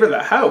odds favor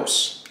the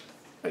house."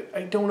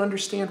 I don't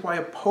understand why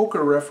a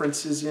poker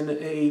reference is in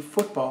a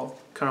football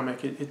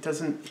comic. It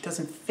doesn't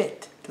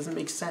fit. It doesn't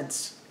make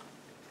sense.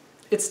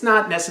 It's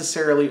not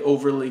necessarily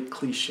overly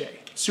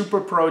cliche.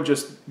 Superpro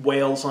just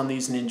wails on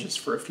these ninjas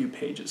for a few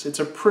pages. It's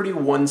a pretty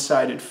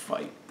one-sided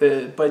fight.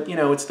 But, you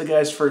know, it's the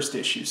guy's first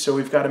issue, so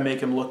we've got to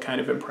make him look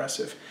kind of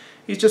impressive.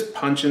 He's just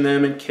punching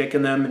them and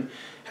kicking them and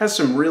has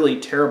some really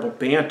terrible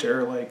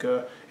banter, like,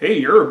 "Hey,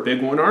 you're a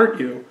big one, aren't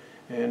you?"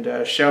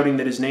 And shouting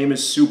that his name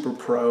is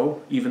Superpro,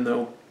 even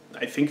though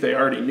I think they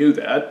already knew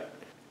that.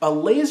 A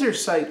laser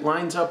sight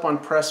lines up on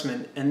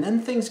Pressman, and then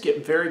things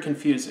get very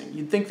confusing.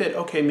 You'd think that,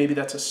 okay, maybe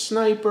that's a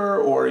sniper,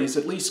 or he's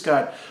at least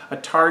got a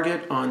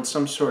target on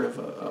some sort of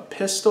a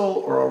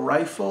pistol or a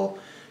rifle.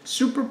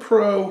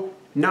 Superpro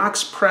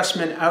knocks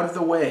Pressman out of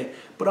the way,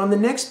 but on the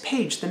next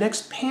page, the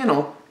next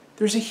panel,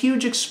 there's a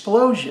huge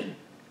explosion,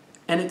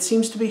 and it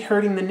seems to be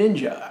hurting the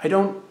ninja.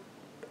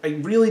 I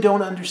really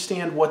don't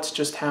understand what's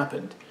just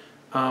happened.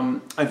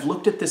 I've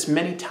looked at this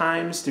many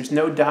times. There's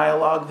no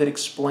dialogue that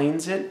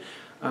explains it.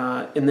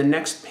 In the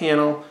next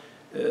panel,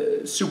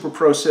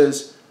 Superpro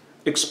says,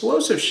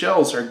 "Explosive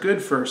shells are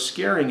good for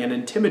scaring and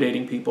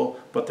intimidating people,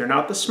 but they're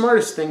not the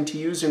smartest thing to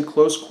use in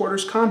close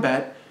quarters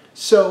combat."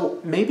 So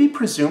maybe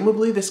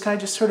presumably this guy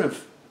just sort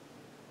of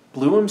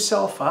blew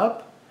himself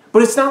up?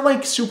 But it's not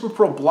like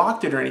Superpro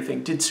blocked it or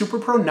anything. Did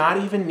Superpro not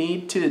even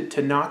need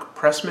to knock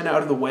Pressman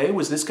out of the way?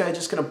 Was this guy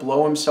just going to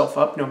blow himself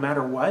up no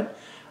matter what?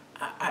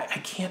 I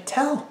can't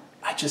tell.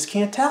 I just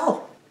can't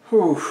tell.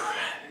 Whew.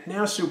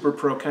 Now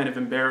Superpro kind of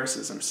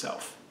embarrasses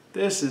himself.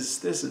 This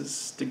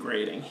is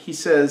degrading. He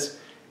says,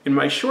 "In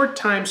my short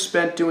time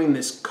spent doing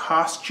this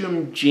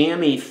costume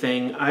jammy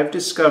thing, I've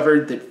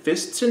discovered that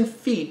fists and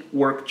feet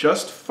work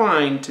just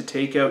fine to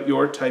take out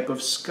your type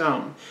of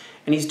scum."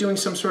 And he's doing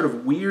some sort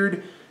of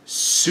weird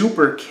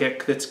super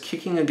kick that's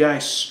kicking a guy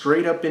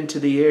straight up into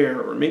the air,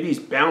 or maybe he's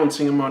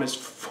balancing him on his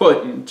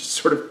foot and just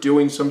sort of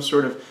doing some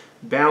sort of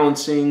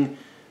balancing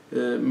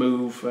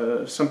move,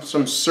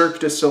 some Cirque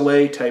du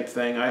Soleil type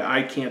thing.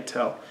 I can't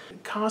tell.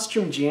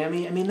 Costume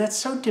jammy, I mean, that's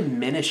so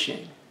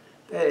diminishing.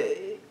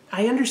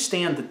 I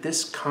understand that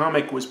this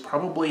comic was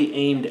probably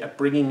aimed at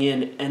bringing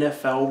in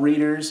NFL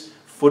readers,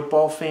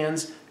 football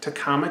fans, to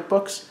comic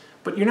books,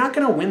 but you're not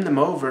going to win them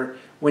over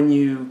when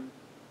you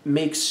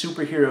make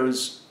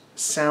superheroes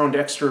sound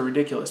extra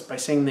ridiculous by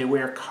saying they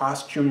wear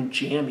costume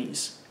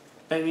jammies.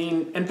 I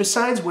mean, and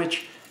besides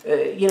which,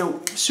 You know,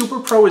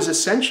 Superpro is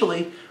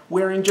essentially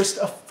wearing just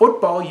a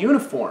football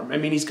uniform. I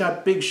mean, he's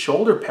got big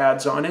shoulder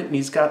pads on it, and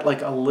he's got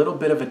like a little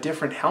bit of a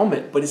different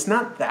helmet, but it's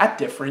not that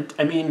different.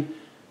 I mean,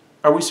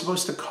 are we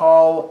supposed to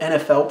call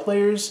NFL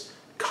players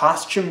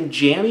costume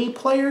jammy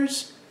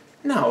players?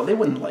 No, they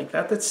wouldn't like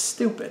that. That's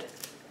stupid.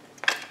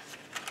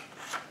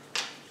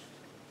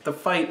 The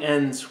fight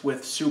ends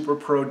with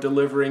Superpro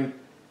delivering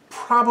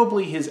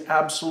probably his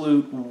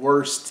absolute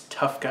worst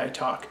tough guy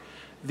talk.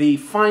 The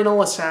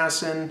final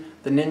assassin,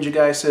 the ninja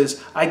guy,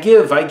 says, I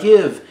give,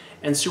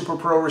 and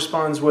Superpro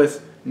responds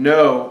with,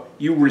 no,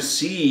 you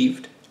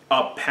received.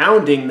 A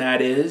pounding, that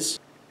is.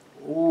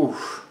 Ooh.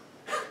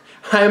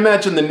 I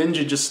imagine the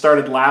ninja just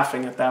started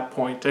laughing at that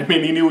point. I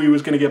mean, he knew he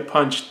was going to get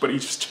punched, but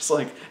he's just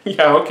like,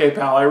 yeah, okay,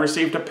 pal, I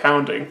received a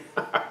pounding.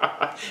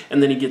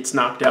 And then he gets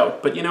knocked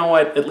out. But you know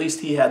what? At least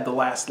he had the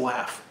last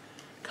laugh.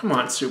 Come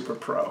on,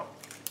 Superpro.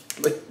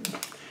 Like,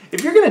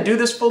 if you're going to do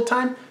this full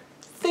time,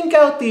 think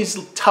out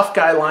these tough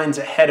guy lines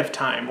ahead of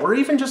time, or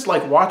even just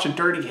like watch a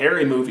Dirty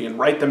Harry movie and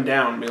write them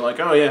down and be like,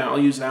 oh yeah, I'll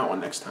use that one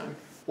next time.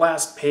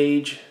 Last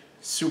page,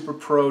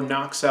 Superpro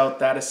knocks out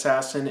that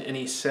assassin and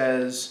he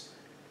says,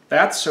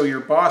 that's so your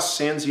boss,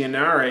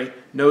 Sanzionare,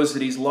 knows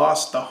that he's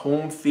lost the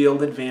home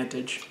field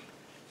advantage.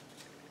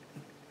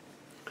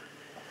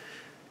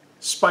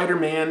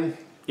 Spider-Man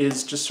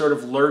is just sort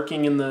of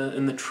lurking in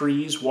the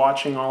trees,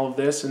 watching all of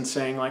this and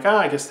saying like,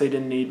 I guess they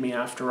didn't need me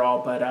after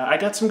all, but I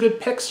got some good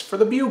picks for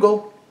the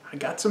Bugle. I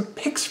got some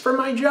picks for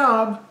my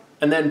job.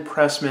 And then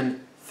Pressman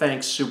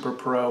thanks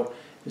Superpro.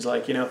 He's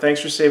like, you know,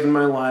 thanks for saving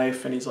my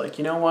life. And he's like,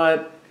 you know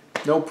what?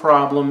 No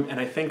problem. And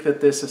I think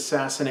that this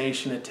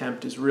assassination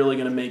attempt is really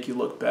going to make you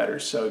look better.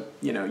 So,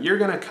 you know, you're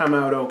going to come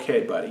out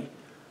okay, buddy.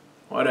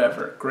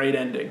 Whatever. Great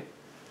ending.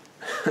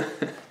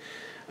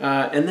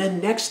 And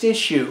then next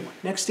issue,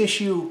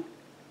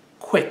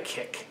 quick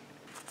kick.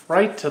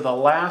 Right to the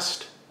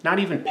last, not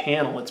even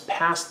panel, it's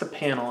past the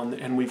panel,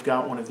 and we've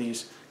got one of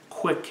these.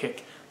 Quick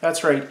kick.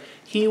 That's right,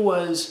 he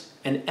was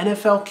an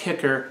NFL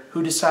kicker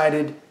who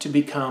decided to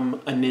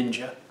become a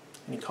ninja,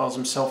 and he calls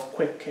himself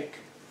Quick Kick.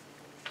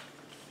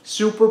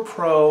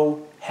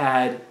 Superpro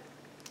had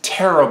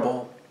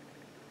terrible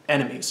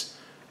enemies.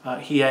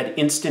 He had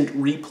Instant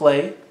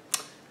Replay,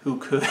 who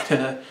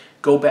could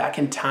go back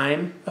in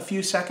time a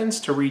few seconds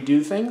to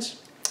redo things.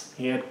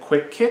 He had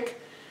Quick Kick.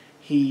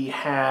 He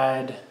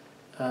had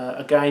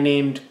a guy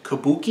named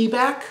Kabuki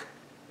back.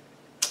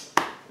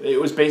 It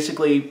was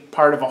basically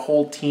part of a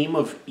whole team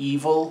of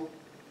evil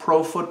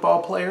pro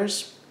football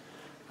players.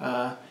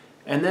 And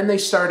then they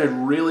started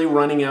really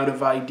running out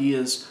of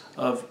ideas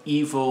of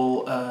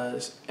evil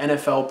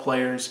NFL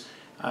players.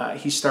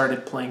 He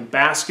started playing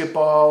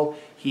basketball.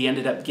 He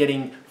ended up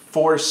getting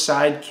 4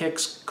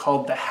 sidekicks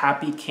called the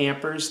Happy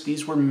Campers.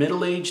 These were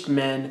middle-aged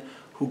men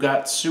who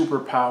got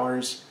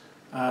superpowers.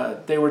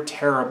 They were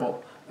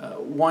terrible.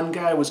 One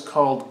guy was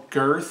called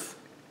Girth,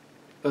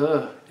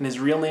 and his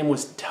real name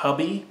was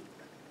Tubby.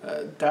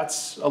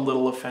 That's a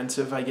little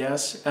offensive, I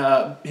guess.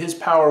 His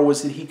power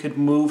was that he could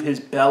move his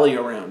belly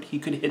around. He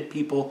could hit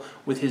people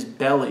with his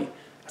belly.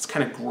 That's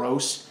kind of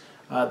gross.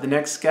 The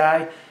next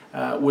guy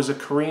was a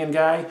Korean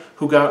guy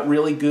who got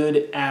really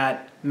good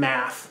at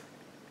math.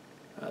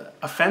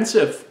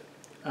 Offensive.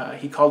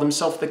 He called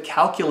himself the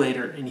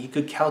calculator, and he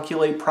could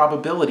calculate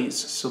probabilities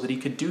so that he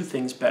could do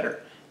things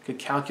better. He could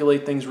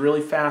calculate things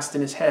really fast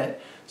in his head.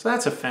 So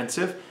that's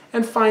offensive.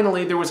 And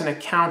finally, there was an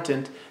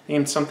accountant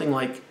named something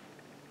like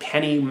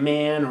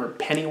Pennyman or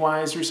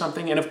Pennywise or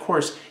something. And of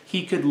course,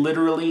 he could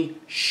literally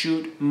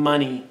shoot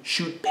money,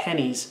 shoot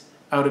pennies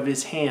out of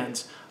his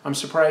hands. I'm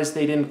surprised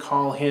they didn't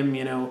call him,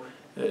 you know,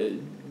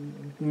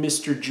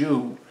 Mr.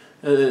 Jew.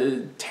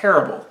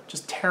 Terrible.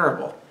 Just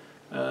terrible.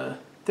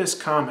 This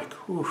comic,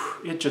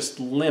 it just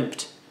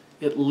limped.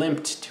 It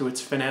limped to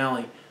its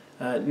finale.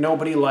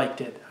 Nobody liked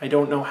it. I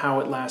don't know how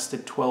it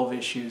lasted 12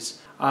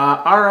 issues.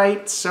 All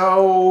right,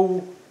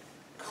 so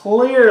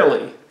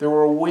clearly there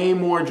were way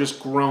more just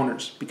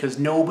groaners because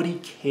nobody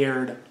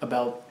cared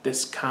about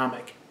this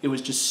comic. It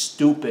was just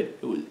stupid.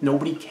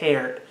 Nobody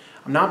cared.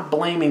 I'm not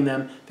blaming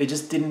them. They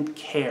just didn't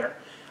care.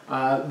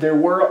 There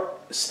were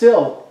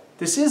still,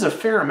 this is a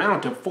fair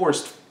amount of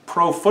forced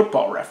pro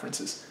football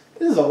references.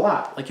 This is a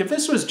lot. Like if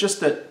this was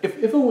just if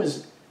it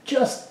was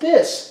just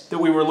this that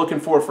we were looking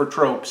for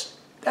Tropes,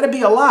 that'd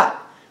be a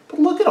lot. But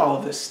look at all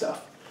of this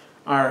stuff.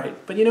 All right,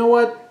 but you know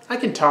what? I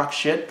can talk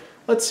shit.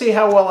 Let's see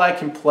how well I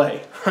can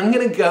play. I'm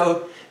gonna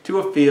go to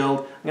a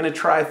field. I'm gonna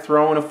try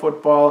throwing a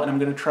football, and I'm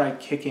gonna try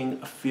kicking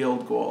a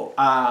field goal.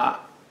 I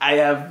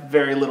have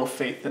very little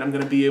faith that I'm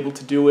gonna be able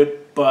to do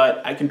it,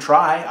 but I can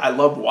try. I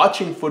love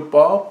watching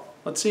football.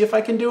 Let's see if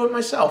I can do it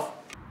myself.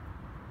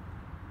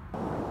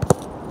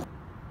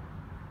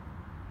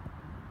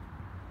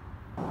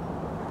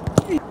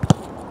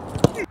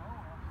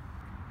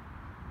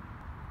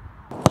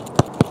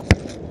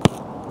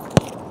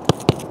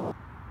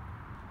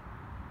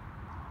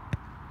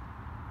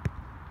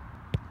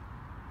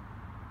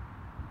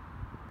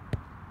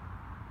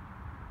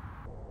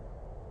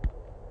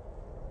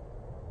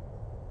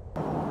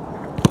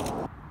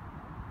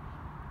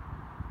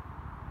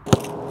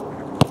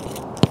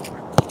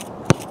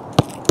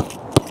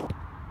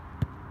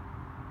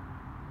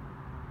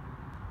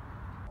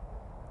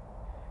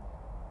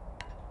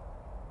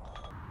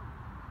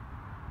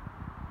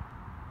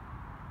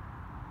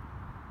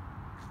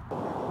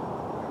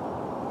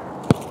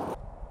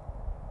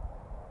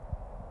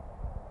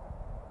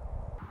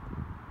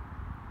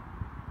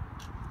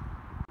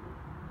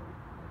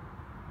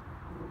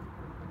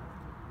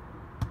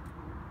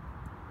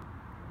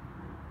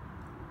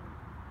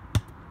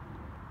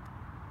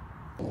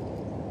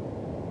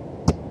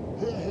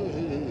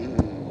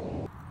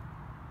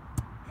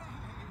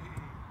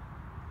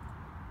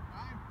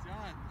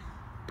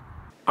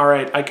 All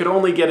right, I could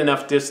only get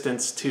enough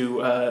distance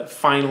to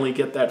finally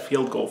get that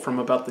field goal from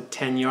about the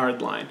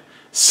 10-yard line.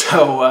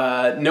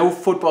 So no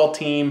football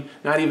team,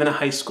 not even a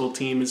high school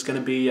team, is going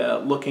to be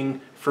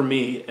looking for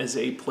me as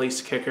a place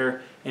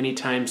kicker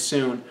anytime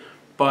soon.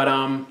 But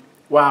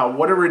wow,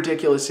 what a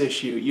ridiculous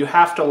issue. You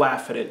have to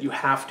laugh at it. You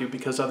have to,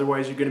 because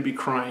otherwise you're going to be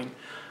crying.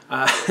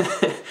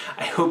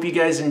 I hope you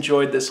guys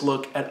enjoyed this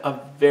look at a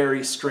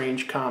very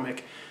strange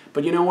comic.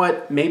 But you know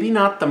what? Maybe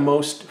not the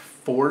most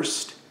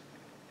forced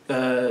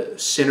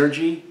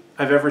synergy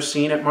I've ever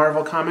seen at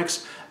Marvel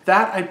Comics.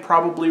 That I'd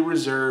probably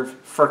reserve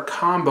for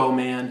Combo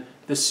Man,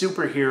 the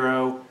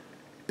superhero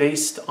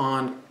based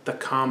on the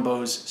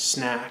Combo's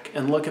snack.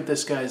 And look at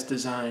this guy's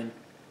design.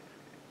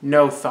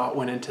 No thought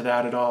went into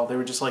that at all. They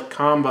were just like,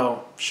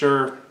 Combo,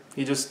 sure,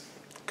 he just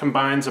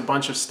combines a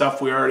bunch of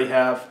stuff we already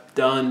have.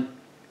 Done.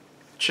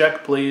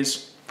 Check,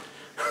 please.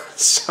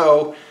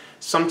 So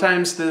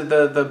sometimes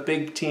the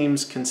big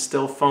teams can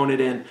still phone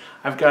it in.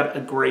 I've got a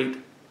great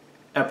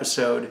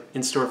episode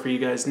in store for you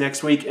guys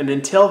next week. And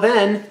until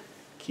then,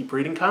 keep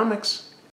reading comics.